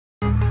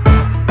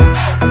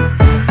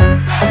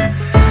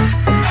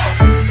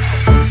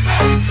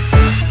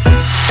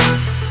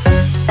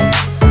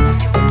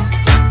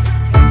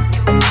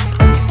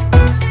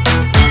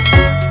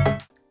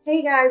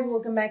guys,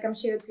 welcome back. I'm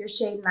Shadee with Pure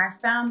Shade, and I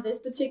found this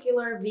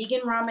particular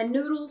vegan ramen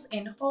noodles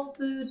in Whole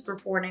Foods for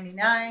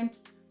 $4.99.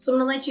 So I'm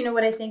gonna let you know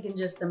what I think in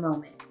just a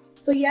moment.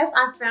 So yes,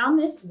 I found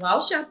this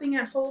while shopping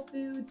at Whole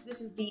Foods.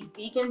 This is the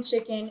vegan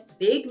chicken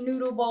big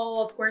noodle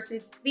bowl. Of course,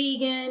 it's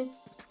vegan.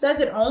 It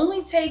says it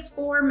only takes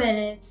 4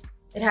 minutes.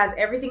 It has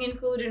everything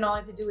included, and all I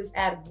have to do is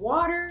add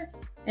water.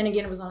 And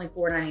again, it was only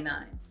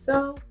 $4.99.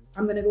 So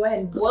I'm gonna go ahead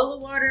and boil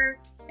the water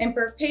and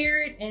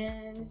prepare it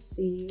and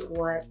see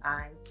what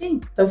I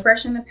think. So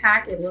fresh in the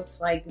pack, it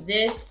looks like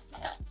this.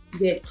 You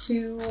get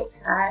 2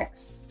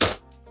 packs.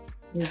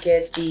 You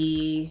get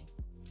the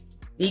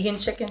vegan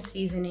chicken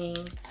seasoning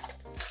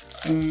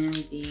and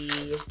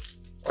the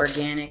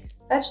organic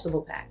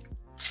vegetable pack.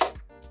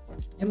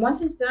 And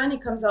once it's done,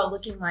 it comes out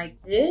looking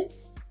like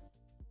this.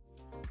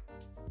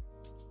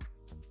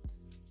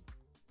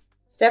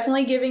 It's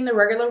definitely giving the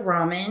regular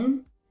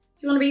ramen.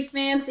 If you want to be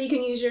fancy, you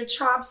can use your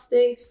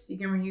chopsticks. You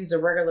can use a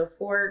regular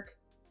fork.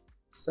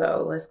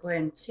 So let's go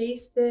ahead and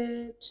taste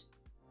it.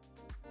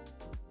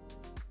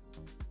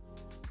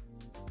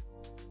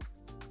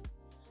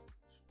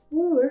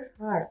 Ooh, they're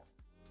hot.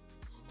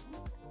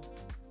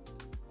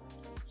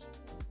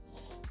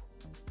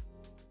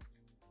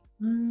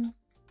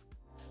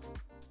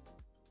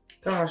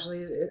 Gosh,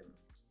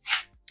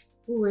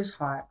 ooh, it's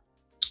hot.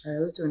 All right,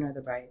 let's do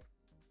another bite.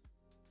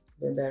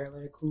 A bit better,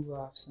 let it cool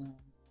off some.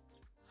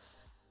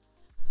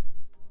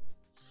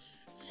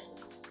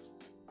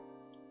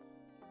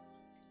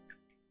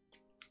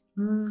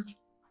 I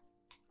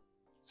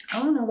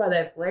don't know about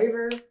that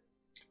flavor.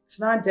 It's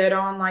not dead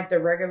on like the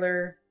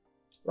regular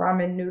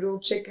ramen noodle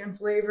chicken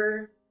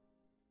flavor.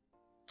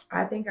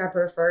 I think I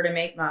prefer to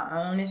make my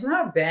own. It's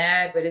not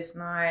bad, but it's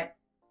not,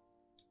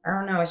 I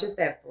don't know, it's just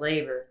that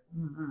flavor.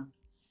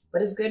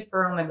 But it's good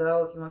for on the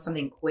go if you want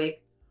something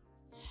quick.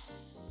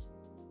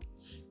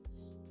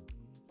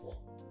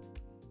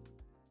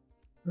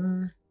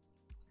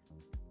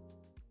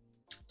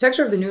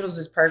 Texture of the noodles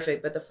is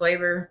perfect, but the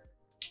flavor,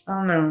 I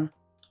don't know.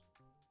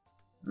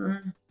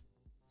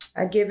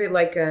 I give it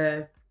like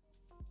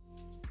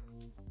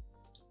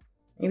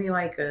maybe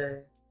like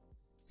a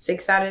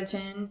 6 out of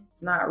 10.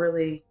 It's not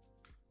really,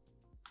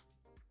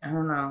 I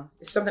don't know.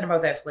 It's something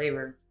about that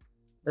flavor,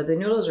 but the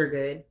noodles are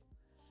good.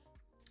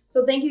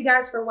 So thank you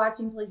guys for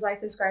watching. Please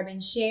like, subscribe,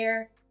 and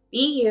share.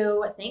 Be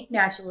you, think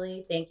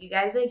naturally. Thank you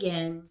guys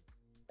again.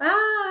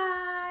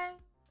 Bye.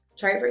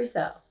 Try it for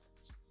yourself.